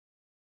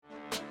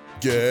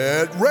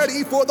Get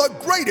ready for the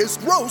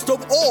greatest roast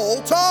of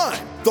all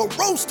time, the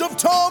Roast of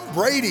Tom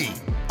Brady,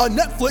 a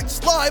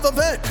Netflix live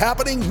event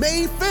happening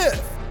May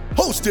 5th.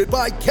 Hosted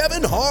by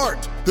Kevin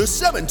Hart, the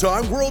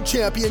 7-time world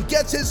champion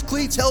gets his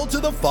cleats held to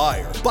the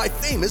fire by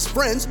famous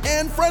friends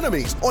and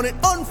frenemies on an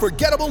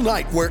unforgettable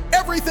night where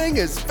everything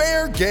is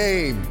fair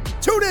game.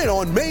 Tune in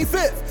on May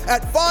 5th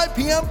at 5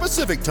 p.m.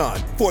 Pacific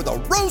time for the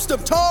Roast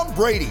of Tom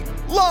Brady,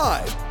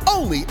 live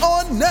only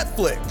on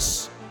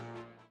Netflix.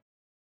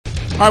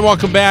 All right,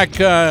 welcome back.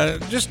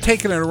 Just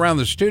taking it around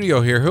the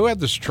studio here. Who had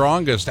the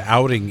strongest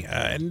outing?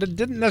 And it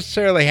didn't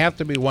necessarily have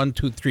to be 1,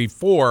 2, 3,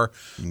 4,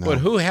 but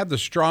who had the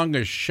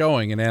strongest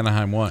showing in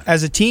Anaheim 1?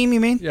 As a team, you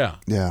mean? Yeah.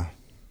 Yeah.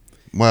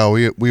 Well,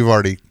 we've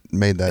already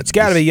made that. It's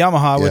got to be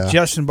Yamaha with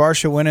Justin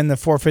Barcia winning the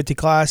 450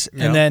 class,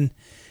 and then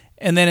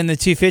in the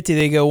 250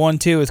 they go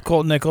 1-2 with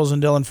Colt Nichols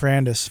and Dylan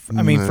Ferrandis.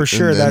 I mean, for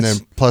sure. And then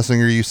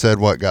Plessinger, you said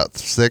got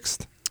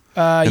 6th?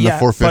 In the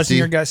 450?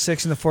 Plessinger got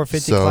 6 in the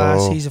 450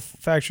 class. He's a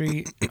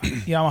factory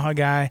Yamaha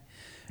guy.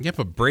 Yeah,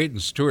 but Braden,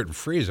 Stewart, and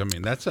Freeze. I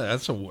mean, that's a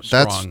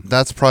strong.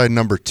 That's probably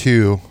number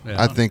 2.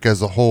 Yeah. I think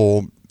as a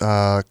whole,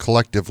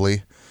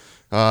 collectively,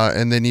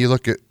 and then you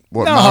look at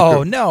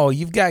what. No,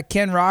 you've got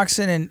Ken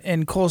Roxon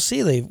and Cole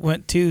Seeley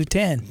went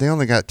 2-10. They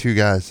only got 2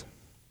 guys.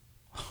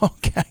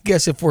 Okay, I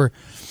guess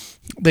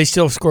they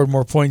still scored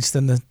more points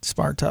than the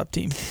Smart Top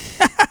team.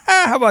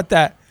 How about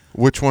that?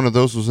 Which one of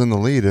those was in the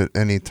lead at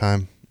any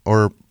time,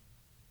 or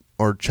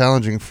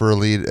challenging for a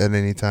lead at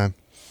any time?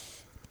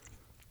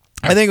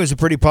 I think it was a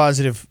pretty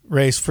positive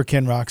race for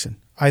Ken Roxon.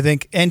 I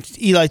think, and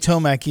Eli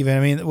Tomac even. I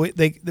mean,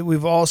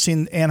 we've all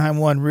seen Anaheim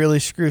 1 really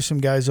screw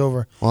some guys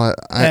over. Well,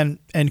 and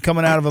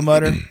coming out of a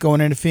mutter,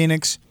 going into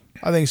Phoenix,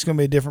 I think it's going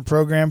to be a different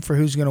program for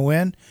who's going to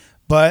win.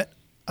 But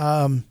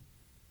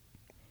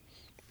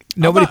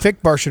nobody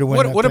picked Barcia to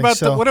win. What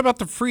about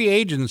the free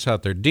agents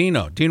out there?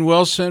 Dean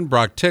Wilson,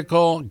 Brock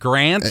Tickle,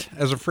 Grant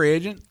as a free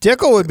agent.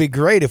 Tickle would be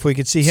great if we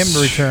could see him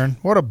return.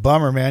 What a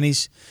bummer, man.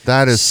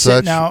 That is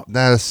such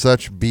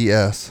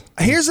BS.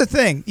 Here's the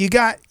thing: you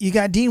got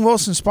Dean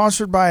Wilson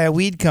sponsored by a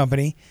weed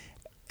company,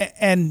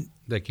 and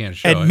they can't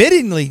show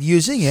admittingly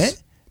using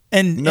it.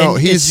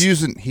 He's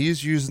using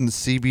the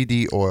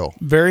CBD oil.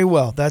 Very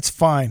well, that's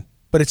fine,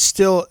 but it's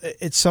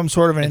some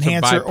sort of an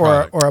enhancer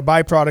or a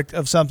byproduct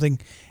of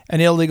an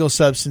illegal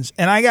substance,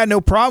 and I got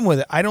no problem with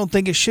it. I don't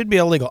think it should be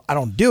illegal. I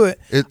don't do it.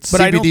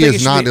 CBD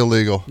is not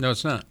illegal. No,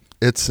 it's not.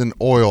 It's an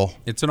oil.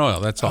 It's an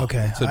oil. That's all.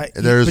 Okay.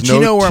 There's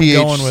no THC. Where I'm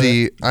going with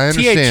it. I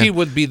understand. THC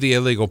would be the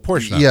illegal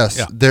portion of it.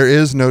 Yeah. There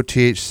is no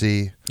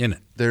THC in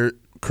it.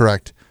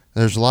 Correct.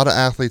 There's a lot of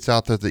athletes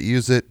out there that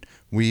use it.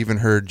 We even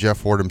heard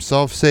Jeff Ward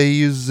himself say he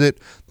uses it.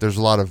 There's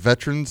a lot of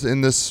veterans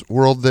in this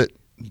world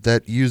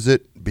that use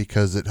it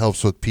because it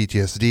helps with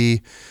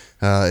PTSD.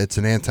 It's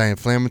an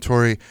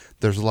anti-inflammatory.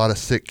 There's a lot of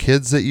sick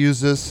kids that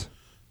use this.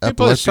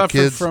 People that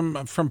epileptic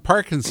suffer from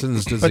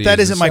Parkinson's disease. But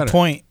that isn't my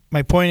point.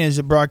 My point is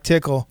that Brock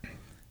Tickle,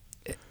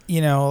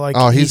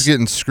 he's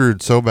getting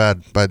screwed so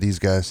bad by these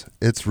guys.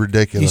 It's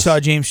ridiculous. You saw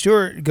James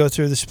Stewart go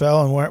through the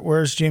spell, and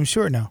where's James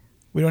Stewart now?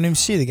 We don't even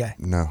see the guy.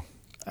 No.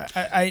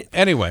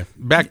 Anyway,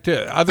 back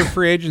to other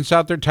free agents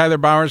out there. Tyler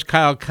Bowers,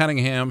 Kyle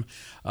Cunningham.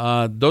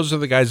 Those are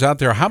the guys out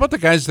there. How about the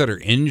guys that are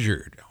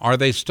injured? Are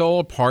they still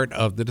a part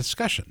of the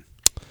discussion?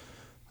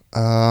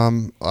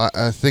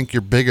 I think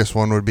your biggest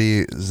one would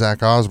be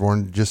Zach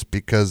Osborne, just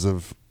because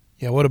of.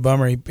 Yeah, what a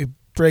bummer. He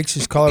breaks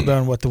his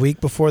collarbone, the week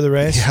before the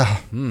race? Yeah.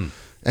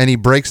 And he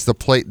breaks the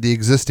plate, the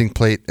existing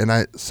plate, and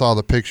I saw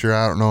the picture.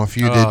 I don't know if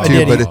you did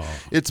too, but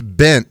it's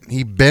bent.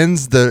 He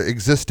bends the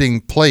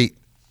existing plate.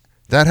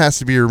 That has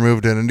to be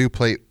removed and a new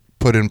plate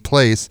put in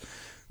place,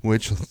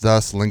 which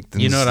thus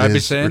lengthens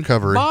his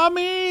recovery.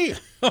 Mommy!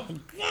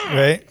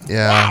 Right?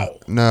 Yeah. Wow.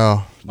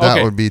 No,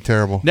 that would be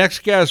terrible. Next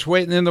guest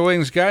waiting in the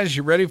wings, guys.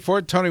 You ready for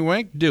it? Tony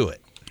Wink, do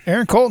it.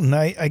 Aaron Colton.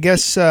 I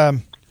guess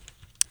Aaron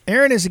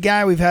is a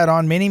guy we've had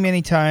on many,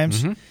 many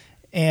times,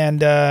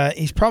 and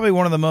he's probably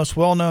one of the most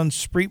well-known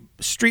street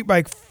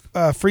bike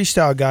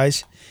freestyle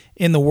guys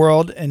in the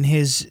world, and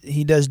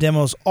he does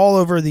demos all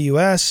over the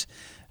U.S.,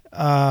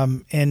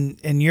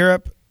 and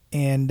Europe,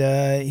 and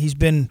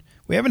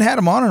we haven't had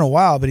him on in a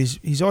while, but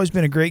he's always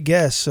been a great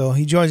guest. So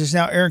he joins us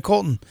now. Aaron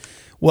Colton,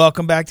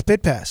 welcome back to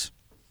Pit Pass.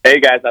 Hey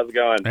guys, how's it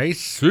going? Hey,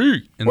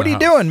 sweet. What are you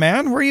doing,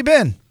 man? Where you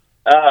been?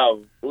 A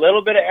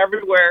little bit of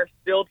everywhere.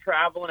 Still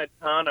traveling a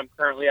ton. I'm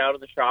currently out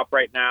of the shop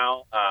right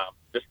now.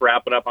 Just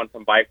wrapping up on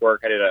some bike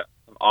work. I did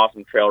some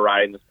awesome trail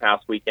riding this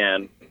past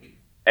weekend,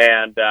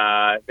 and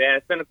man,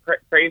 it's been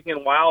crazy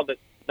and wild. The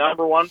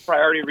number one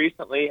priority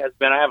recently has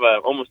been I have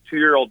a almost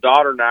 2-year-old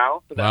daughter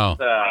now, so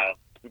that's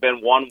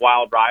been one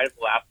wild ride for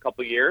the last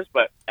couple of years.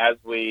 But as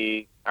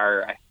we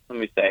are, let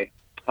me say,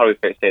 how do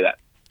we say that?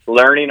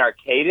 Learning our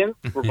cadence.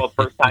 We're both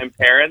first-time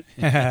parents.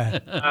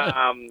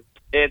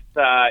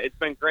 It's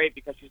been great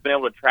because she's been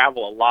able to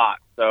travel a lot.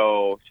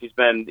 So she's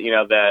been,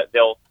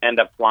 they'll end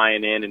up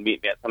flying in and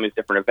meet me at some of these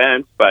different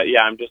events. But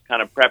yeah, I'm just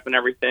kind of prepping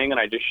everything, and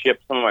I just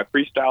shipped some of my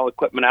freestyle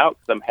equipment out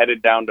because I'm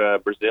headed down to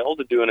Brazil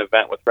to do an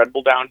event with Red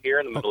Bull down here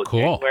in the middle of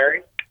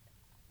January.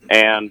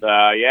 And,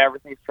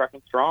 everything's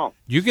trucking strong.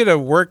 You get to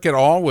work at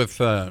all with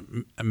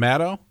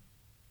Matto?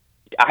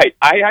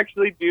 I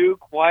actually do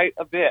quite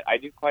a bit.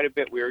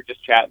 We were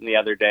just chatting the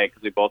other day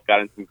because we both got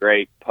in some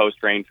great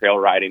post-rain trail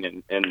riding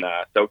in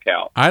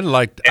SoCal.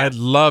 I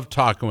love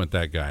talking with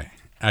that guy.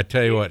 I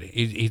tell you what,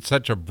 he's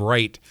such a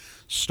bright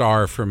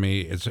star for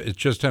me. It's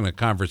just in a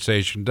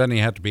conversation. Doesn't he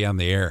have to be on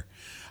the air?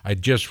 I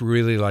just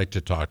really like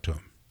to talk to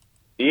him.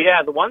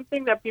 Yeah, the one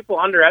thing that people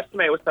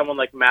underestimate with someone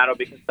like Matto,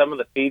 because some of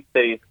the feats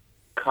that he's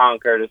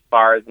conquered as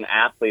far as an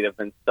athlete have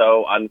been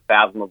so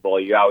unfathomable.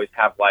 You always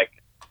have like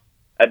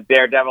a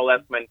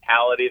daredevil-esque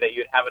mentality that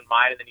you'd have in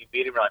mind, and then you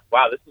beat him, and you're like,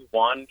 wow, this is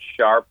one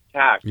sharp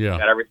attack. Yeah. He's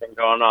got everything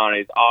going on.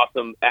 He's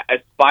awesome.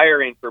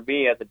 Aspiring for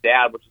me as a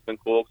dad, which has been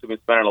cool because we've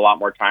been spending a lot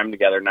more time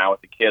together now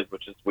with the kids,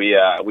 which is we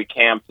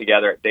camped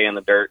together at Day in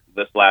the Dirt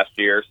this last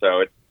year,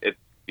 so it's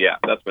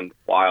that's been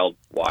wild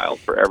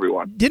for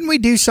everyone. Didn't we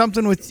do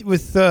something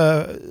with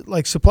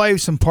like supply you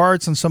some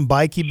parts on some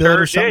bike you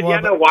built or something?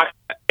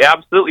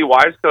 Absolutely.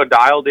 Wiseco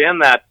dialed in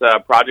that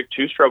Project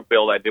Two-Stroke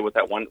build I did with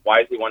that YZ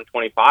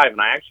 125,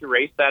 and I actually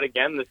raced that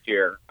again this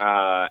year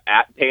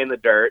at Day in the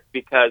Dirt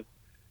because,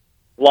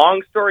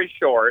 long story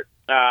short,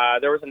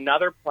 there was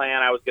another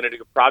plan. I was going to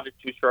do Project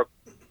Two-Stroke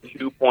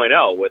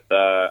 2.0 with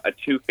a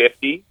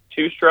 250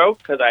 two-stroke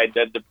because I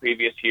did the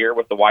previous year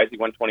with the YZ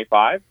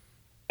 125.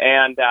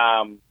 And,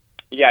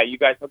 you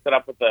guys hooked it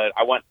up with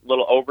I went a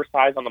little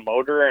oversized on the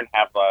motor and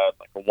have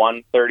like a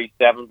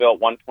 137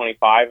 built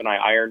 125, and I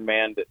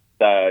Ironmanned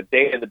the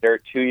Day in the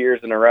Dirt 2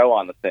 years in a row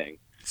on the thing.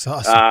 That's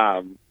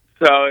awesome.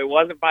 So it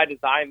wasn't by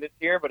design this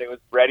year, but it was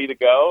ready to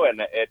go,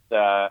 and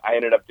I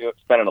ended up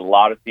spending a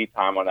lot of seat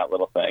time on that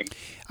little thing.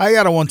 I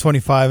got a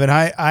 125, and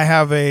I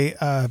have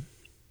a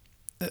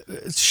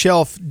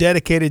shelf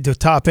dedicated to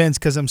top ends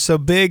because I'm so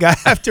big. I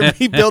have to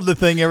rebuild the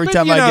thing every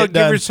time I get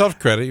done. Give yourself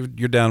credit.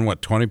 You're down,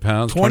 20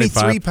 pounds?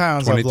 23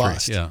 pounds 23, I've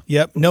lost. Yeah.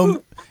 Yep.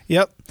 No.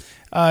 Yep.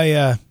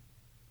 That's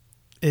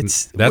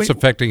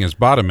affecting his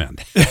bottom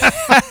end.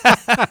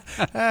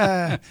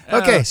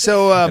 Okay.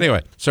 So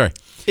anyway, sorry.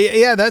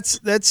 Yeah,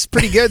 that's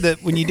pretty good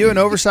that when you do an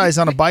oversize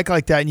on a bike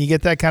like that and you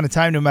get that kind of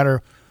time, no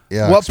matter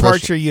what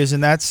parts you're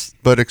using,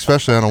 but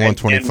especially on a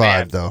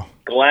 125 though.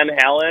 Glen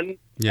Helen.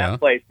 Yeah. That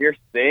place, you're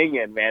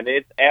singing, man.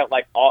 It's at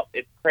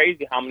it's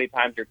crazy how many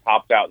times you're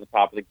topped out in the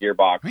top of the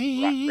gearbox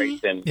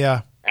racing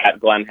at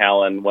Glen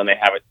Helen when they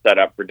have it set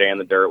up for Day in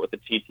the Dirt with the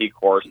TT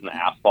course and the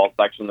asphalt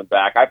section in the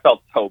back. I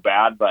felt so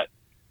bad, but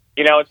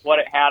it's what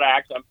it had.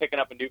 I'm picking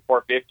up a new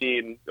 450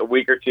 in a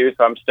week or two,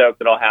 so I'm stoked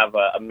that I'll have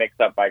a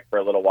mix-up bike for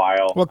a little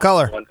while. What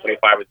color?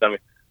 125 with something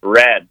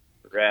red.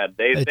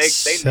 They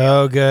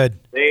so good.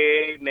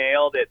 They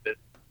nailed it.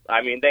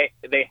 I mean, they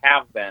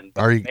have been.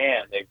 But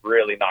they've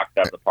really knocked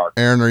it out of the park.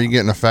 Aaron, are you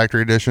getting a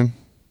factory edition?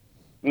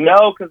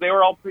 No, because they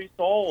were all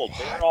pre-sold.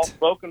 They were all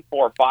spoken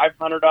for.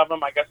 500 of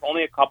them. I guess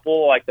only a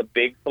couple, like the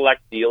big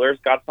select dealers,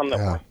 got some that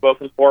weren't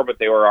spoken for, but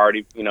they were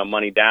already,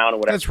 money down or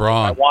whatever. That's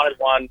wrong. I wanted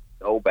one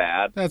so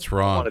bad. That's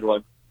wrong. I wanted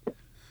one.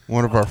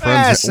 One of our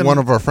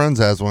friends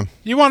has one.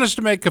 You want us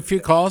to make a few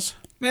calls?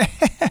 I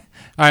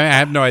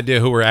have no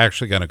idea who we're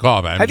actually going to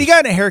call. But have you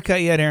gotten a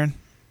haircut yet, Aaron?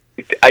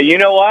 You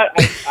know what?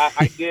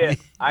 I did.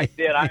 I'm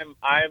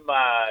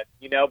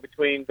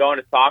between going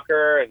to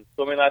soccer and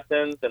swimming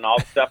lessons and all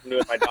the stuff I'm doing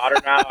with my daughter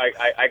now.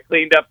 I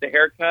cleaned up the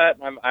haircut.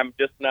 I'm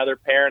just another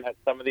parent at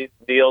some of these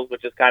deals,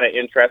 which is kind of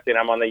interesting.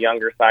 I'm on the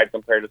younger side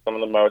compared to some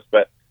of the most,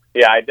 but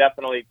yeah,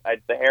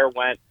 the hair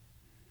went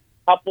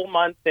a couple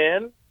months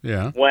in.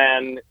 Yeah.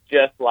 When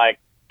just like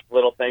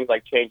little things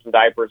like changing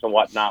diapers and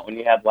whatnot, when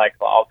you had like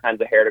all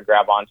kinds of hair to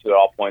grab onto at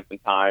all points in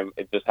time,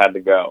 it just had to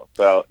go.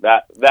 So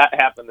that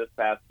happened this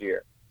past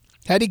year.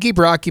 How do you keep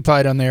her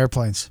occupied on the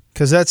airplanes?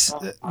 Because that's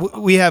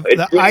we have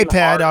the iPad,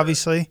 harder.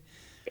 Obviously.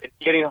 It's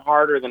getting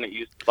harder than it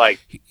used to. Like,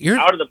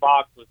 out of the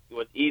box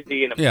was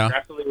easy, and it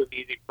progressively was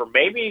easy for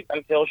maybe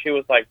until she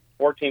was like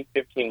 14,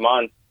 15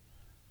 months.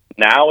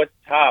 Now it's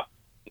tough.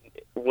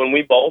 When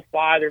we both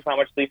fly, there's not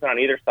much sleeping on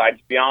either side.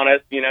 To be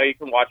honest, you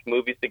can watch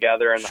movies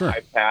together and the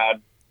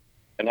iPad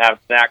and have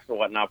snacks and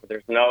whatnot, but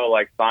there's no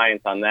like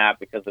science on that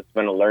because it's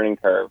been a learning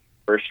curve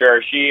for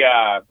sure. She,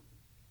 I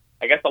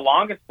guess the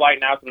longest flight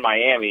now is in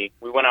Miami.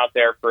 We went out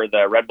there for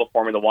the Red Bull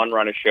Formula One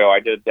run show. I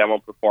did a demo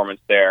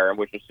performance there,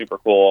 which was super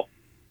cool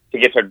to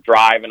get to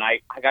drive. And I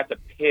got to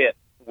pit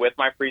with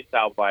my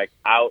freestyle bike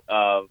out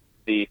of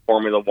the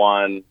Formula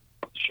One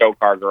show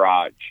car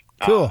garage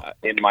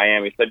in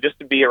Miami. So just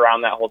to be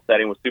around that whole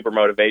setting was super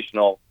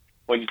motivational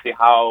when you see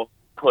how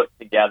put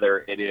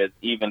together it is,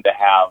 even to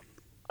have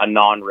a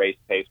non-race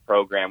pace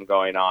program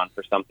going on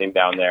for something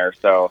down there.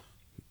 So,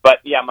 but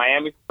yeah,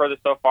 Miami's the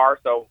furthest so far,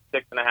 so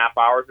 6.5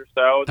 hours or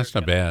so. That's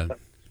not bad.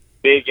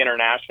 Big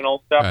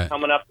international stuff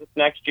coming up this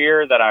next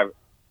year that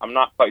I'm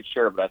not quite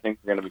sure, but I think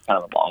it's going to be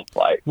kind of a long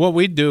flight. What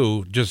we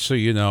do, just so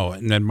you know,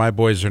 and then my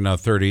boys are now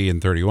 30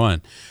 and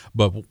 31,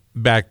 but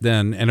back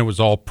then, and it was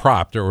all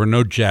prop. There were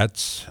no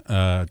jets,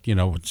 so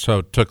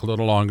it took a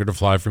little longer to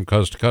fly from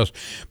coast to coast.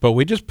 But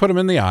we just put them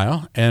in the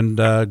aisle and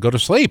go to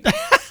sleep.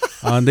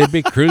 And they'd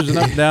be cruising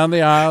up and down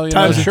the aisle. You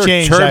Times know, have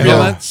changed,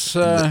 turbulence.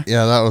 Yeah,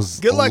 that was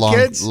Good luck,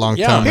 kids. long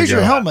Yeah. time Here's ago.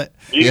 your helmet.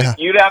 You'd have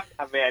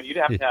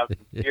to have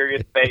some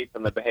serious faith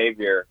in the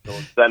behavior to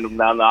send them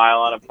down the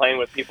aisle on a plane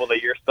with people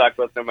that you're stuck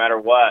with no matter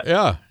what.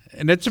 Yeah.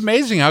 And it's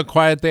amazing how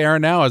quiet they are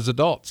now as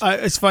adults.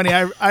 It's funny.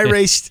 I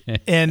raced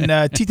in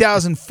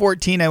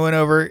 2014. I went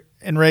over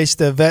and raced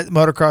the Vet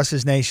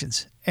Motocrosses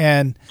Nations,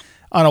 and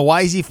on a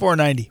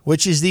YZ490,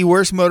 which is the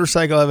worst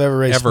motorcycle I've ever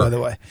raced, by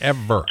the way.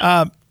 Ever.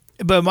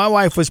 But my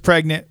wife was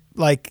pregnant,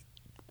 like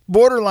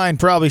borderline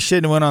probably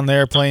shouldn't have went on the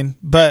airplane,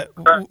 but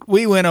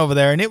we went over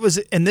there, and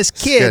this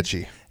kid.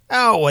 Sketchy.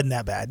 Oh, it wasn't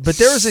that bad. But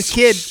there was a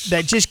kid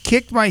that just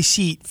kicked my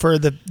seat for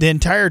the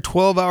entire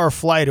 12-hour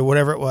flight or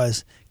whatever it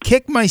was.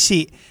 Kicked my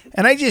seat.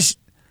 And I just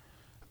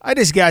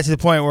got to the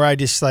point where I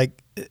just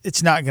like,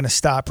 it's not going to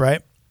stop,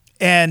 right?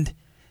 And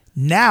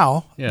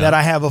now that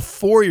I have a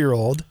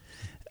 4-year-old,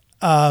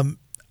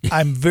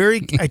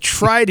 I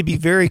try to be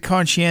very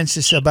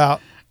conscientious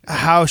about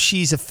how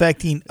she's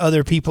affecting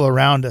other people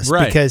around us,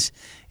 right? Because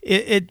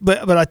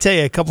but I'll tell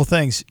you a couple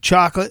things.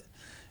 Chocolate,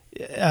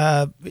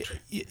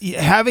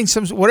 having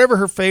some, whatever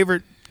her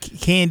favorite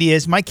candy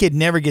is. My kid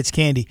never gets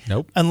candy,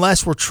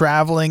 unless we're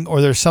traveling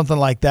or there's something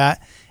like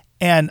that.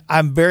 And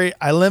I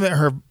limit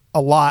her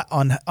a lot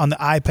on the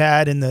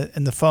iPad and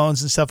the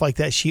phones and stuff like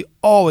that. She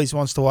always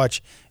wants to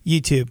watch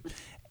YouTube.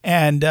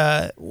 And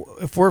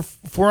if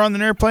we're on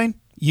an airplane,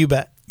 you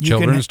bet.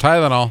 Children's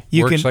Tylenol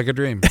works like a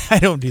dream. I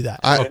don't do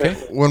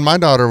that. When my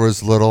daughter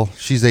was little,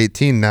 she's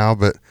 18 now,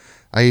 but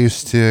I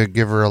used to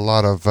give her a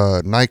lot of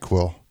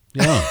NyQuil.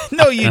 Yeah.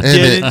 No, you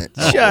didn't.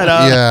 Shut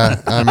up. Yeah,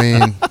 I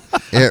mean,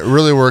 it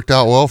really worked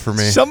out well for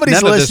me.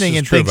 Somebody's None of this listening is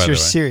and true, thinks by the you're way.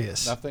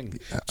 serious. Nothing.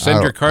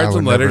 Send your cards I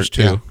and would letters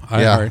never, too.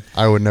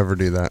 I would never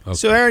do that. Okay.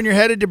 So, Aaron, you're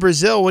headed to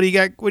Brazil. What do you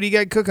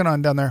got cooking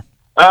on down there?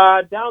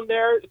 Down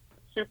there,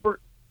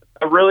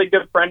 a really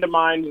good friend of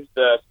mine who's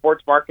the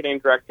sports marketing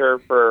director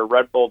for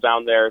Red Bull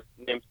down there.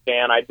 His name's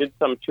Stan. I did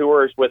some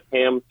tours with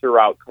him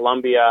throughout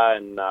Colombia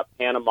and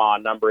Panama a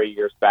number of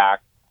years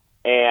back.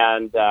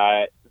 And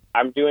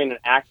I'm doing an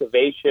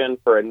activation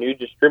for a new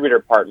distributor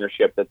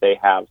partnership that they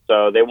have.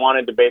 So they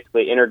wanted to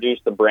basically introduce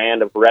the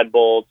brand of Red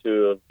Bull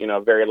to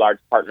a very large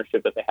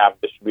partnership that they have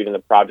distributing the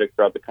project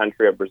throughout the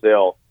country of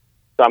Brazil.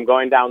 So I'm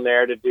going down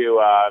there to do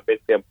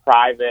basically a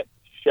private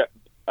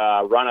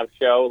run of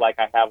show like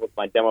I have with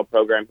my demo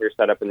program here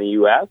set up in the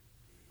U.S.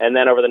 And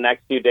then over the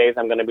next few days,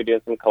 I'm going to be doing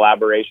some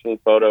collaboration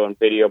photo and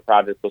video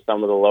projects with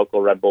some of the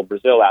local Red Bull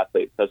Brazil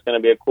athletes. So it's going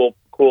to be a cool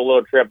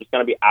little trip. It's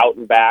going to be out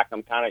and back.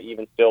 I'm kind of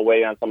even still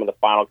waiting on some of the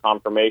final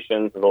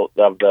confirmations of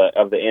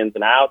the ins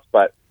and outs,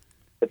 but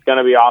it's going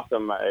to be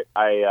awesome.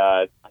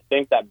 I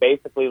think that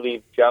basically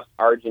leaves just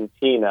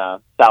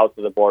Argentina south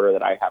of the border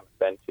that I haven't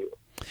been to.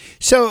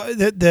 So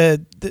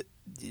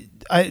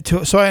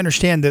So I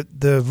understand that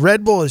the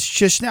Red Bull is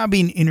just now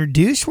being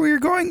introduced where you're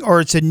going,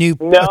 or it's a new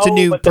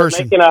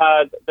person.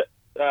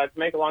 To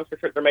make a long story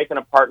short, they're making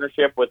a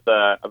partnership with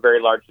a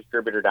very large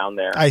distributor down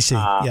there. I see.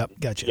 Yep,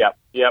 gotcha.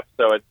 Yep.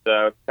 So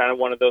it's kind of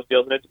one of those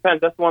deals, and it depends.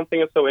 That's one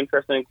thing that's so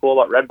interesting and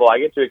cool about Red Bull. I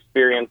get to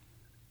experience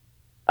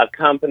a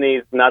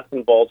company's nuts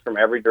and bolts from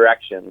every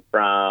direction,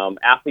 from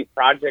athlete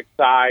project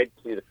side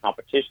to the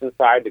competition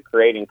side to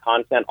creating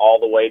content, all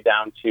the way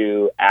down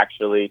to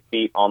actually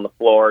feet on the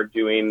floor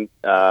doing,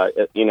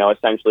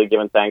 essentially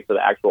giving thanks to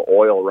the actual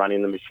oil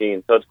running the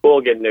machine. So it's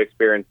cool getting to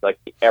experience like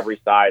every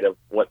side of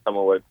what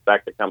someone would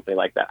expect a company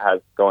like that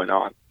has going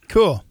on.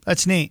 Cool.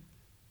 That's neat.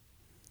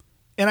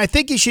 And I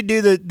think you should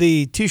do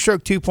the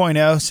two-stroke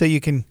 2.0 so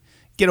you can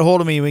get a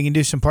hold of me and we can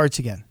do some parts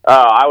again. Oh,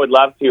 I would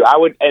love to. I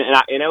would,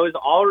 and it was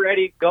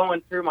already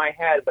going through my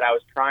head, but I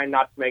was trying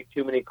not to make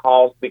too many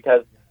calls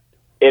because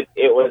it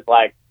was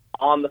like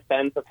on the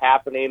fence of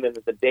happening, and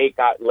the date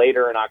got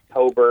later in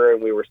October,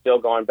 and we were still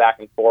going back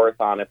and forth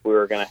on if we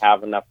were going to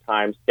have enough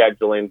time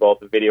scheduling both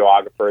the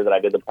videographer that I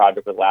did the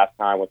project with last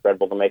time with Red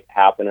Bull to make it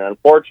happen. And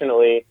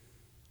unfortunately,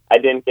 I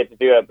didn't get to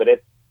do it, but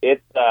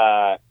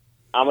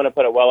I'm going to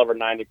put it well over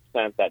 90%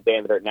 that day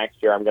in the dirt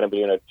next year. I'm going to be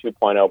doing a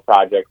 2.0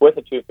 project with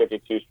a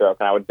 252 stroke,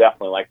 and I would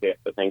definitely like to get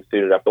the thing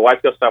suited up. The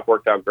Wiseco stuff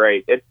worked out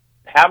great. It's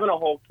having a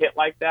whole kit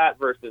like that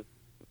versus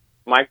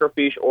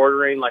microfiche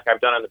ordering like I've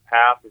done in the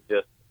past is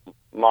just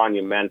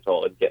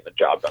monumental at getting the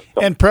job done.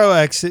 So, and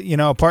ProX,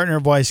 a partner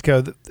of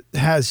Wiseco,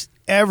 has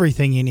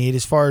everything you need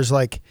as far as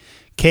like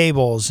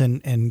cables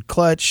and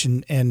clutch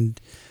and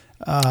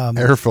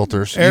air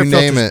filters, you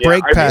name it,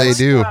 brake pads.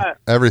 They do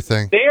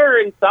everything. They're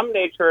in some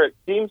nature, it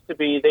seems to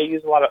be, they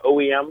use a lot of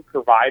OEM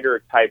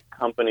provider type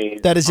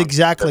companies. That is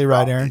exactly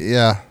right, Aaron.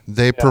 Yeah,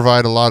 they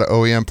provide a lot of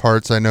OEM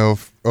parts. I know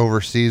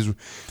overseas.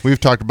 We've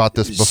talked about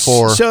this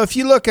before. So if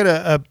you look at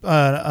a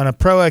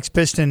ProX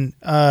piston,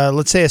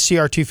 let's say a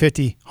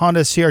CR250, Honda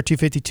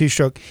CR250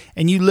 two-stroke,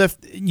 and you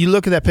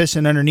look at that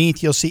piston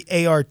underneath, you'll see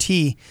ART.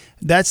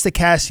 That's the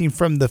casting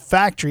from the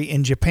factory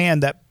in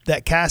Japan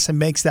that casts and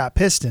makes that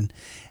piston.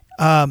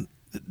 And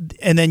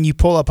then you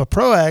pull up a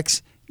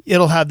ProX,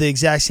 it'll have the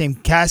exact same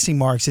casting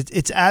marks.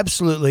 It's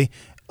absolutely,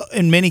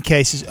 in many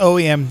cases,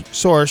 OEM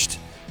sourced.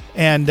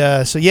 And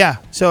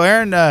so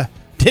Aaron,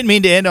 Didn't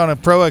mean to end on a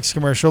Pro X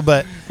commercial,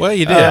 but Well,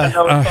 you did. No, it's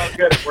all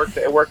good.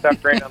 It worked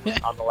out great on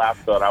the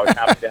last build. I was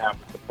happy to have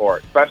the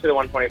support, especially the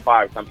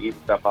 125. I'm eating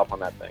stuff up on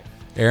that thing.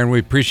 Aaron, we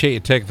appreciate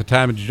you taking the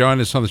time to join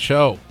us on the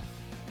show.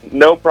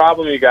 No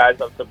problem, you guys.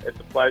 It's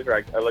a pleasure.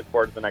 I look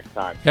forward to the next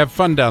time. Have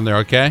fun down there,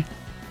 okay?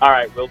 All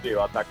right, will do.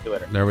 I'll talk to you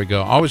later. There we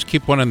go. Always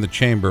keep one in the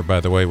chamber, by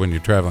the way, when you're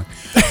traveling.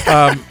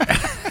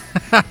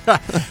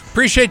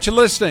 Appreciate you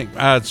listening.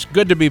 It's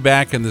good to be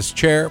back in this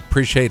chair.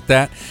 Appreciate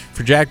that.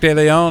 For Jack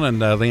DeLeon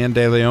and Leanne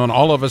DeLeon,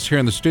 all of us here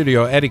in the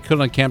studio, Eddie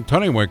Kuhlenkamp,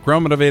 Tony Wick,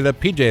 Roman Avila,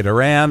 PJ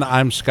Duran,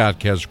 I'm Scott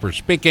Kesper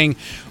speaking.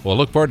 We'll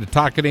look forward to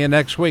talking to you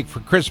next week. For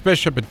Chris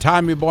Bishop and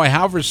Tommy Boy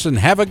Halverson,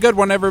 have a good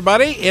one,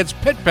 everybody. It's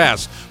Pit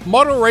Pass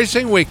Motor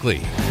Racing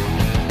Weekly.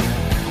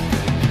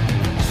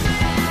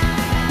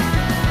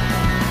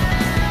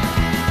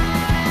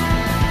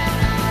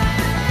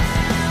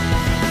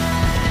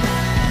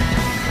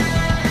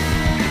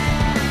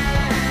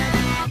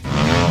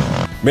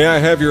 May I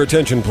have your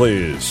attention,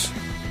 please?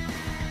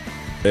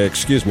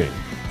 Excuse me.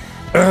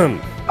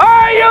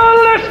 Are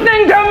you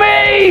listening to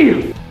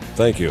me?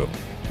 Thank you.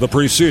 The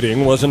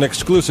preceding was an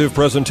exclusive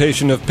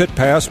presentation of Pit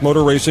Pass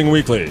Motor Racing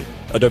Weekly,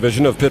 a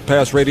division of Pit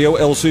Pass Radio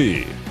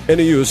LC.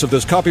 Any use of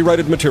this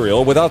copyrighted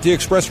material without the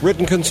express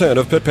written consent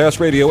of Pit Pass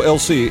Radio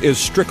LC is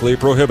strictly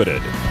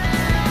prohibited.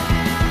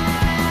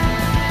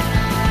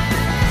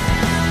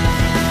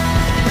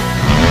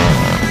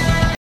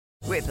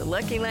 With the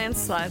Lucky Land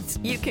Slots,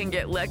 you can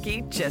get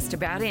lucky just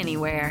about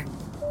anywhere.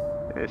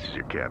 This is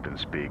your captain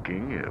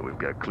speaking. We've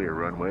got clear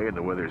runway and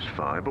the weather's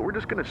fine, but we're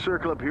just going to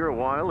circle up here a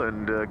while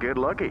and get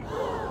lucky.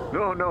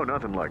 No,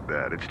 nothing like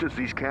that. It's just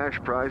these cash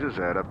prizes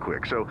add up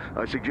quick. So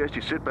I suggest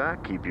you sit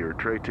back, keep your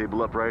tray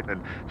table upright,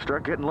 and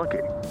start getting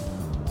lucky.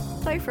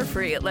 Play for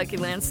free at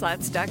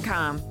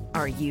LuckyLandSlots.com.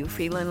 Are you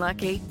feeling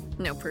lucky?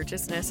 No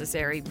purchase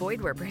necessary.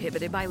 Void where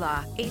prohibited by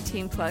law.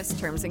 18+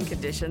 terms and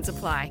conditions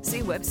apply.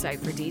 See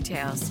website for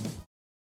details.